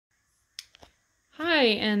Hi,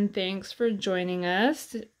 and thanks for joining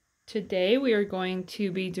us. Today we are going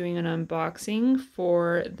to be doing an unboxing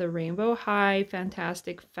for the Rainbow High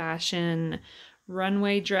Fantastic Fashion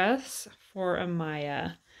runway dress for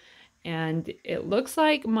Amaya. And it looks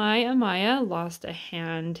like my Amaya lost a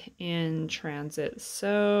hand in transit,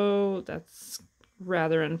 so that's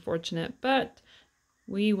rather unfortunate, but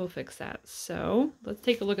we will fix that. So let's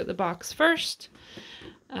take a look at the box first.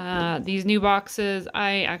 These new boxes,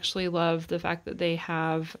 I actually love the fact that they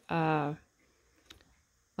have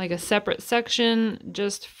like a separate section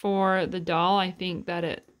just for the doll. I think that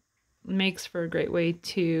it makes for a great way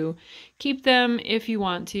to keep them, if you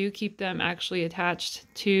want to, keep them actually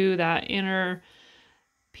attached to that inner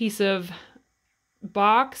piece of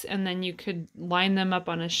box, and then you could line them up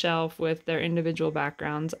on a shelf with their individual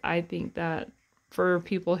backgrounds. I think that for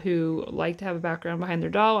people who like to have a background behind their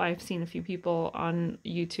doll, I've seen a few people on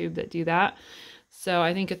YouTube that do that. So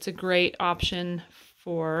I think it's a great option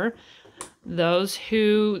for those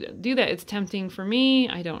who do that. It's tempting for me.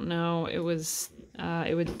 I don't know. It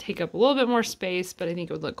would take up a little bit more space, but I think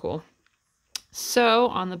it would look cool. So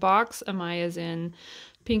on the box, Amaya's in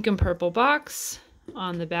pink and purple box.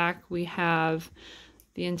 On the back, we have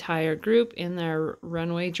the entire group in their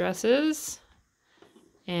runway dresses.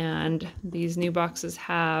 And these new boxes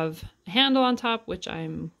have a handle on top, which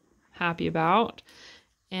I'm happy about.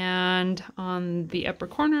 And on the upper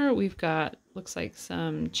corner, we've got, looks like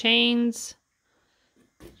some chains.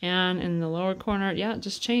 And in the lower corner, yeah,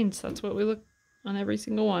 just chains. That's what we look on every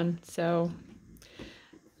single one. So,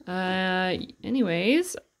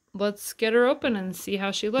 anyways, let's get her open and see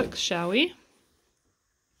how she looks, shall we?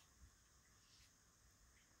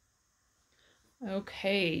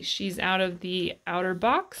 Okay, she's out of the outer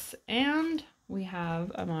box, and we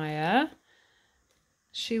have Amaya.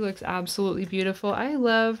 She looks absolutely beautiful. I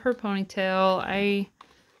love her ponytail. I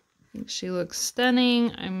think she looks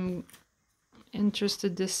stunning. I'm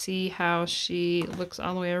interested to see how she looks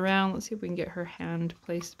all the way around. Let's see if we can get her hand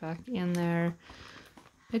placed back in there.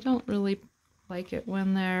 I don't really like it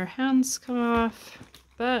when their hands come off,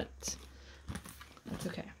 but that's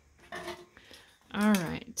okay. All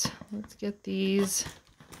right, let's get these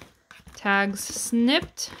tags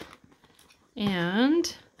snipped.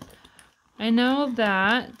 And I know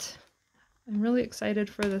that I'm really excited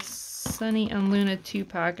for the Sunny and Luna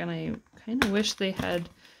 2-pack, and I kind of wish they had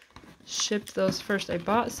shipped those first. I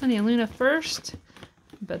bought Sunny and Luna first,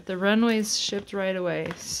 but the runways shipped right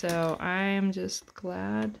away. So I'm just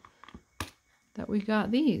glad that we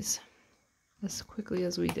got these as quickly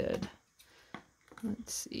as we did.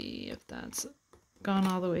 Let's see if that's gone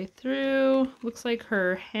all the way through. Looks like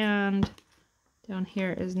her hand down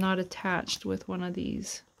here is not attached with one of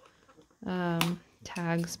these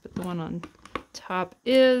tags, but the one on top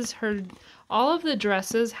is. All of the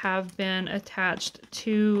dresses have been attached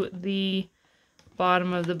to the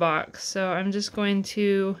bottom of the box, so I'm just going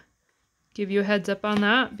to give you a heads up on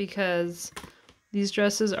that because these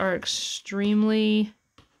dresses are extremely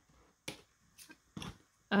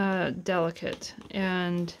delicate,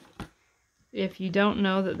 and if you don't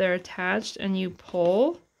know that they're attached and you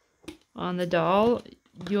pull on the doll,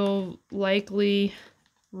 you'll likely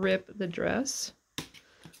rip the dress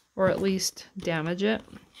or at least damage it.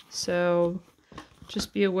 So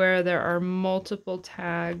just be aware there are multiple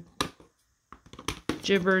tag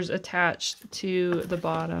jibbers attached to the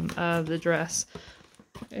bottom of the dress.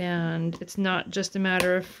 And it's not just a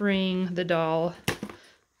matter of freeing the doll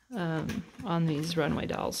on these runway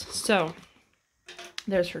dolls. So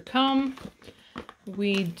there's her comb.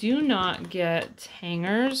 We do not get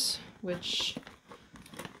hangers, which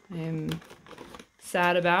I'm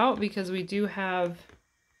sad about because we do have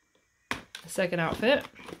a second outfit.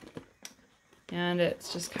 And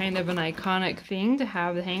it's just kind of an iconic thing to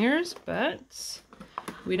have the hangers, but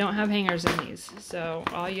we don't have hangers in these. So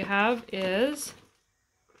all you have is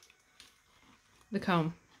the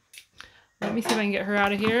comb. Let me see if I can get her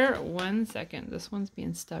out of here. 1 second. This one's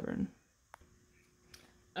being stubborn.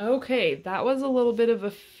 Okay, that was a little bit of a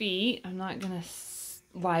feat. I'm not gonna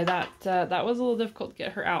lie, that was a little difficult to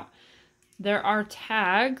get her out. There are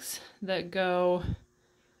tags that go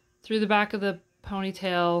through the back of the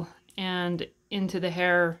ponytail and into the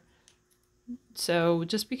hair. So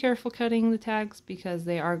just be careful cutting the tags because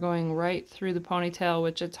they are going right through the ponytail,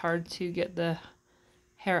 which it's hard to get the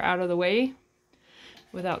hair out of the way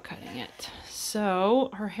without cutting it. So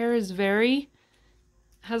her hair is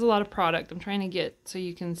has a lot of product. I'm trying to get so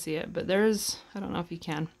you can see it, but there's, I don't know if you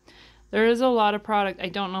can. There is a lot of product. I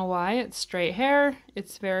don't know why. It's straight hair.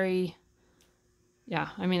 It's very, yeah,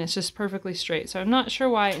 I mean, it's just perfectly straight. So I'm not sure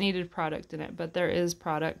why it needed product in it, but there is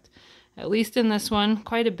product, at least in this one,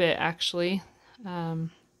 quite a bit actually.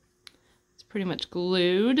 It's pretty much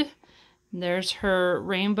glued. There's her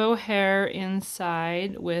rainbow hair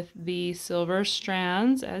inside with the silver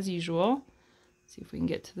strands as usual. See if we can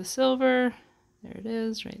get to the silver. There it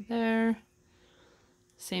is right there.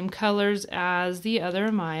 Same colors as the other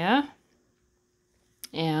Amaya.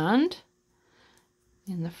 And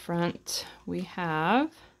in the front we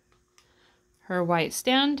have her white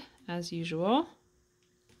stand as usual.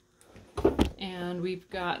 And we've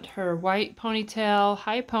got her white ponytail,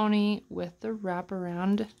 high pony with the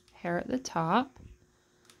wraparound hair at the top.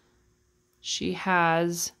 She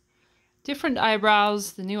has different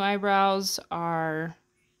eyebrows. The new eyebrows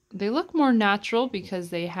they look more natural because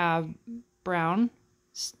they have brown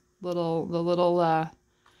little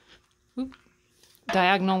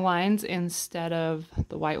diagonal lines instead of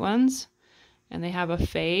the white ones, and they have a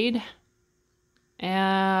fade.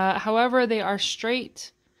 However, they are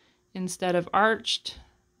straight instead of arched,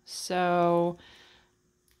 so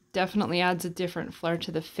definitely adds a different flair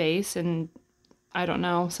to the face. And I don't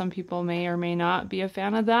know, some people may or may not be a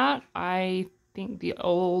fan of that. I think the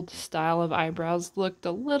old style of eyebrows looked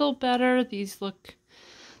a little better. They look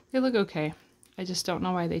okay. I just don't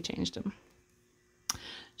know why they changed them.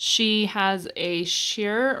 She has a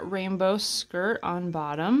sheer rainbow skirt on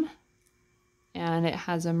bottom, and it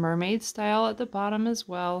has a mermaid style at the bottom as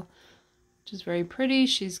well, which is very pretty.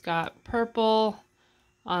 She's got purple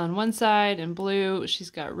on one side and blue. She's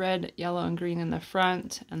got red, yellow, and green in the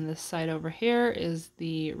front, and this side over here is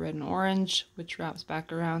the red and orange, which wraps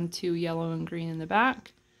back around to yellow and green in the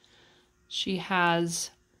back. She has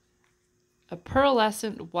a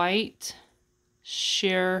pearlescent white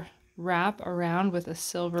sheer wrap around with a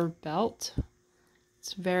silver belt.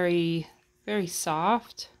 It's very, very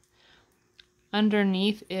soft.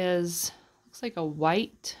 Underneath looks like a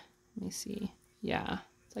white, let me see, yeah,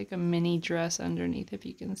 it's like a mini dress underneath, if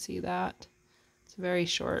you can see that. It's very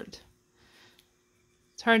short.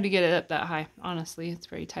 It's hard to get it up that high, honestly. It's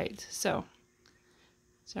very tight. So,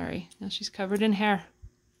 sorry, now she's covered in hair.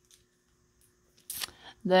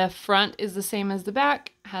 The front is the same as the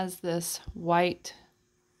back, has this white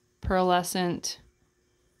pearlescent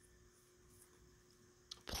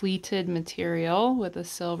pleated material with a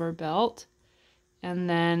silver belt. And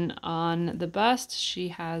then on the bust, she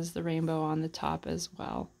has the rainbow on the top as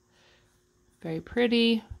well. Very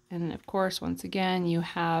pretty. And of course, once again, you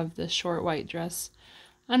have the short white dress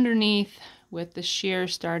underneath with the sheer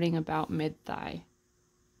starting about mid-thigh.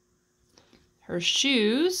 Her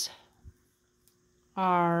shoes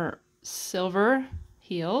are silver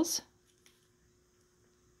heels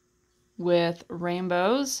with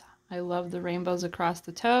rainbows. I love the rainbows across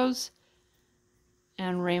the toes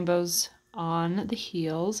and rainbows on the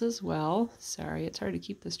heels as well. Sorry, it's hard to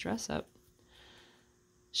keep this dress up.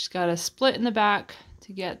 She's got a split in the back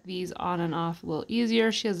to get these on and off a little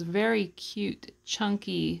easier. She has very cute,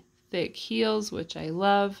 chunky, thick heels, which I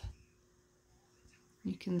love.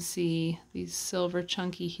 You can see these silver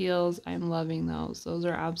chunky heels. I'm loving those. Those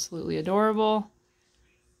are absolutely adorable.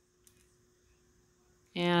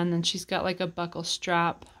 And then she's got like a buckle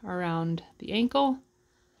strap around the ankle.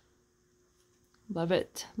 Love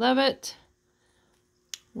it, love it.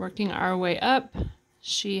 Working our way up,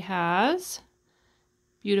 she has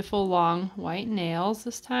beautiful long white nails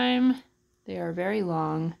this time. They are very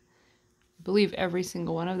long. I believe every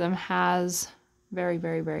single one of them has very,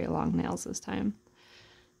 very, very long nails this time.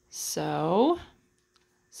 So,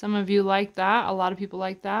 some of you like that. A lot of people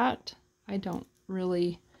like that. I don't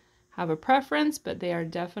really have a preference, but they are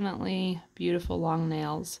definitely beautiful long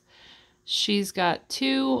nails. She's got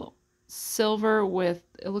two silver with,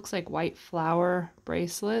 it looks like white flower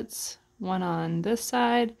bracelets. One on this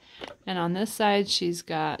side, and on this side she's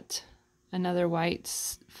got another white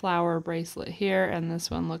flower bracelet here, and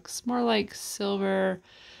this one looks more like silver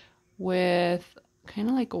with kind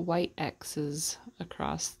of like a white X's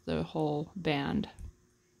across the whole band.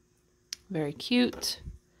 Very cute.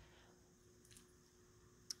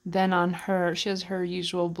 Then on her, she has her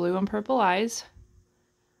usual blue and purple eyes.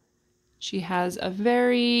 She has a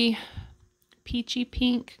very peachy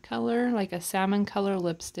pink color, like a salmon color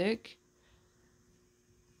lipstick.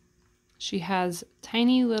 She has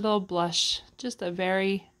tiny little blush, just a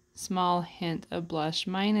very small hint of blush.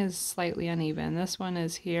 Mine is slightly uneven. This one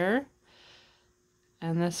is here,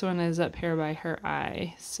 and this one is up here by her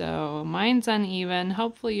eye. So mine's uneven.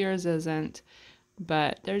 Hopefully yours isn't,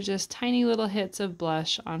 but they're just tiny little hits of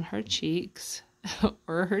blush on her cheeks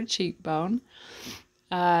or her cheekbone.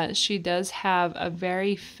 She does have a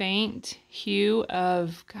very faint hue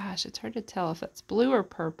of, gosh, it's hard to tell if that's blue or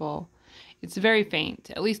purple. It's very faint,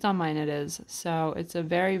 at least on mine it is. So it's a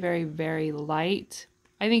very, very, very light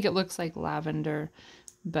I think it looks like lavender,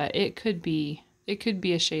 but it could be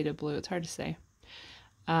a shade of blue. It's hard to say.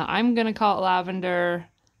 I'm gonna call it lavender.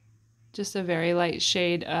 Just a very light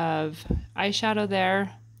shade of eyeshadow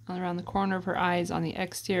there around the corner of her eyes on the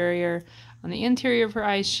exterior. On the interior of her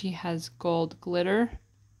eyes, she has gold glitter,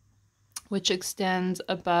 which extends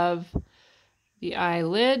above the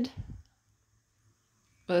eyelid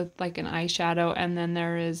with like an eyeshadow, and then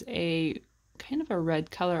there is a kind of a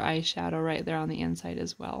red color eyeshadow right there on the inside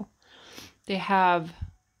as well. They have,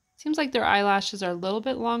 seems like their eyelashes are a little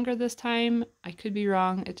bit longer this time. I could be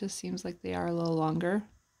wrong. It just seems like they are a little longer.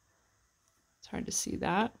 It's hard to see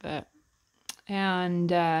that, but,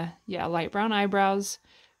 and yeah, light brown eyebrows,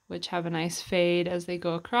 which have a nice fade as they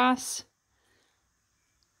go across.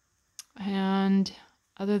 And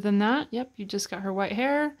other than that, yep, you just got her white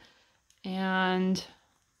hair, and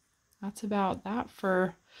that's about that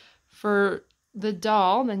for the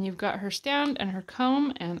doll. Then you've got her stand and her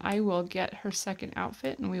comb, and I will get her second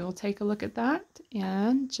outfit and we will take a look at that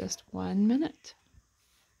in just 1 minute.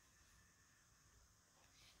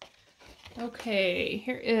 Okay,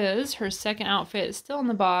 here is her second outfit. It's still in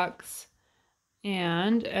the box,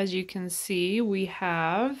 and as you can see, we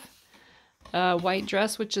have a white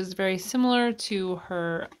dress, which is very similar to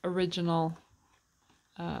her original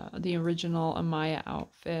the original Amaya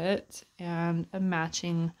outfit, and a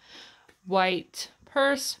matching white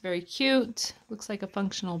purse. Very cute. Looks like a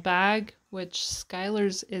functional bag, which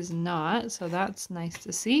Skylar's is not, so that's nice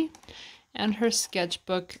to see. And her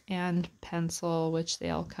sketchbook and pencil, which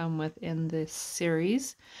they all come with in this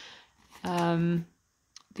series.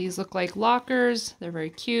 These look like lockers. They're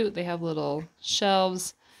very cute. They have little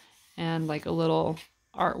shelves and like a little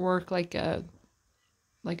artwork, like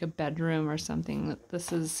a bedroom or something.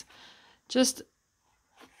 This is just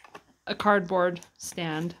a cardboard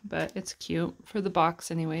stand, but it's cute for the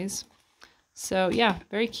box anyways. So yeah,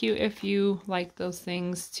 very cute if you like those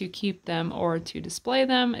things to keep them or to display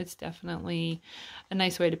them. It's definitely a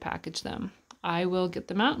nice way to package them. I will get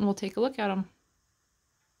them out and we'll take a look at them.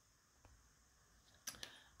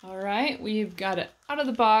 All right, we've got it out of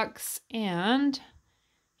the box, and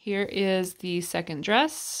here is the second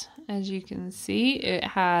dress. As you can see, it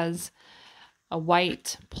has a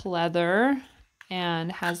white pleather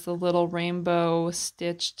and has the little rainbow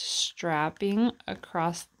stitched strapping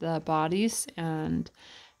across the bodice and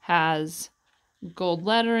has gold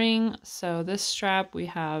lettering. So this strap, we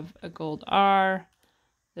have a gold R.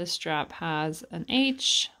 This strap has an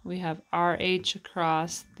H. We have RH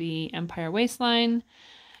across the Empire waistline,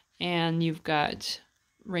 and you've got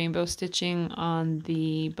rainbow stitching on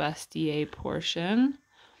the bustier portion.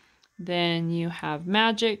 Then you have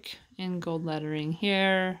magic in gold lettering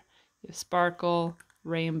here. You have sparkle,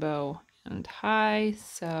 rainbow, and high.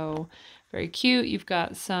 So very cute. You've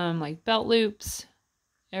got some like belt loops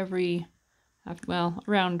around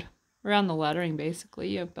the lettering basically.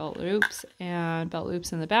 You have belt loops and belt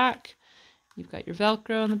loops in the back. You've got your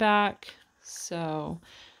Velcro in the back. So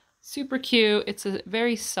super cute. It's a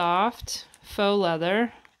very soft faux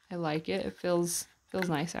leather. I like it. It feels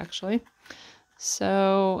nice actually.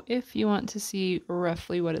 So if you want to see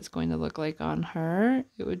roughly what it's going to look like on her,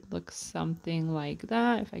 it would look something like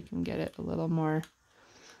that. If I can get it a little more.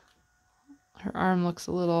 Her arm looks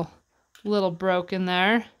a little broken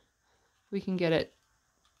there. We can get it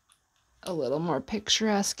a little more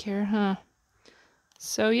picturesque here, huh?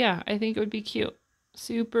 So yeah, I think it would be cute.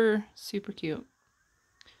 Super, super cute.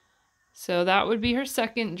 So that would be her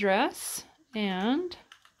second dress, and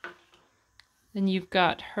then you've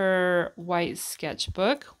got her white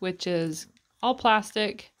sketchbook, which is all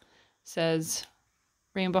plastic, says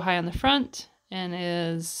Rainbow High on the front, and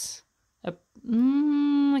is a,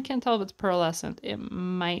 I can't tell if it's pearlescent. It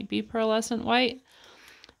might be pearlescent white,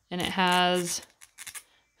 and it has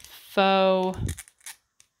faux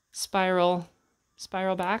spiral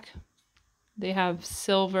back. They have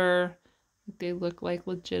silver, they look like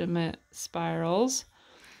legitimate spirals.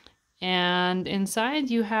 And inside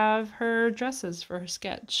you have her dresses for her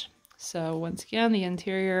sketch. So once again, the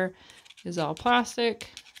interior is all plastic,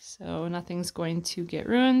 so nothing's going to get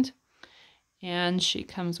ruined. And she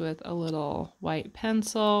comes with a little white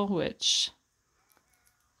pencil, which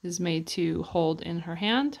is made to hold in her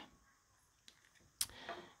hand.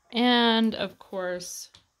 And of course,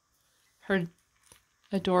 her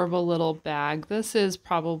adorable little bag. This is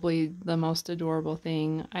probably the most adorable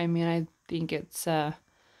thing. I mean, I think it's a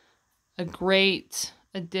great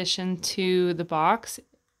addition to the box.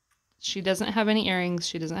 She doesn't have any earrings.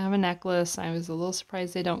 She doesn't have a necklace. I was a little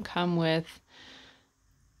surprised they don't come with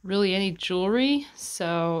really any jewelry.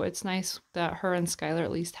 So it's nice that her and Skylar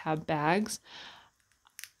at least have bags.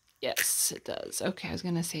 Yes, it does. Okay, I was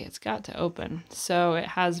going to say it's got to open. So it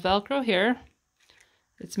has Velcro here.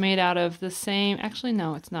 It's made out of the same, actually,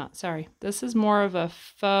 no, it's not. Sorry. This is more of a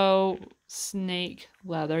faux snake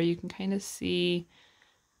leather. You can kind of see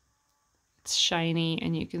it's shiny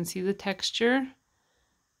and you can see the texture.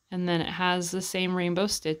 And then it has the same rainbow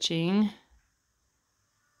stitching.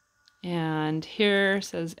 And here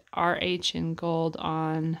says RH in gold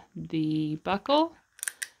on the buckle.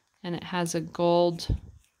 And it has a gold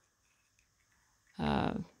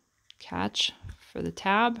catch for the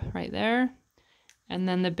tab right there. And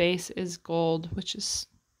then the base is gold, which is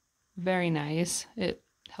very nice. It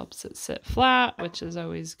helps it sit flat, which is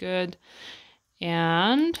always good.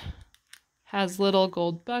 And has little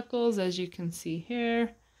gold buckles, as you can see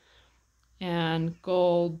here. And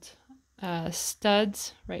gold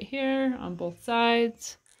studs right here on both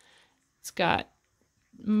sides. It's got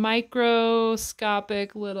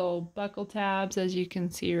microscopic little buckle tabs, as you can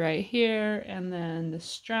see right here. And then the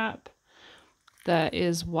strap that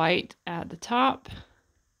is white at the top.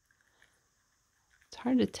 It's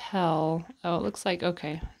hard to tell. Oh, it looks like,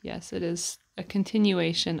 okay, yes, it is a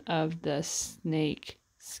continuation of the snake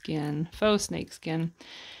skin, faux snake skin.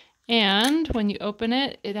 And when you open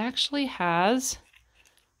it, it actually has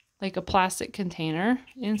like a plastic container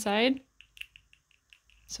inside.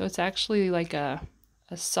 So it's actually like a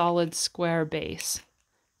solid square base.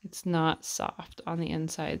 It's not soft on the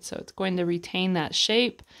inside, so it's going to retain that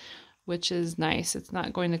shape, which is nice. It's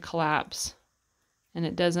not going to collapse, and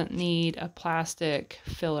it doesn't need a plastic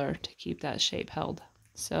filler to keep that shape held.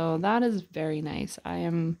 So that is very nice. I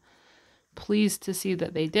am pleased to see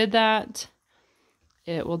that they did that.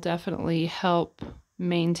 It will definitely help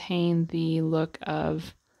maintain the look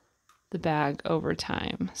of the bag over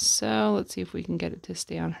time. So let's see if we can get it to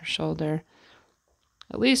stay on her shoulder,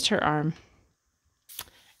 at least her arm.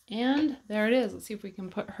 And there it is. Let's see if we can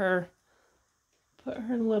put her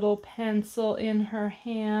little pencil in her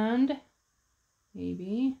hand.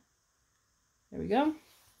 Maybe. There we go.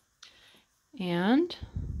 And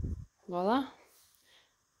voila.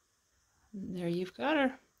 There you've got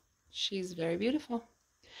her. She's very beautiful.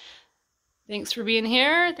 Thanks for being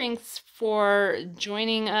here. Thanks for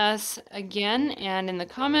joining us again. And in the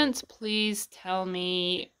comments, please tell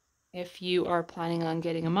me if you are planning on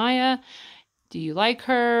getting Amaya. Do you like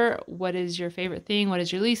her? What is your favorite thing? What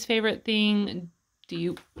is your least favorite thing? Do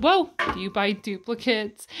you buy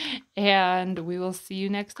duplicates? And we will see you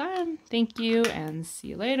next time. Thank you and see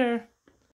you later.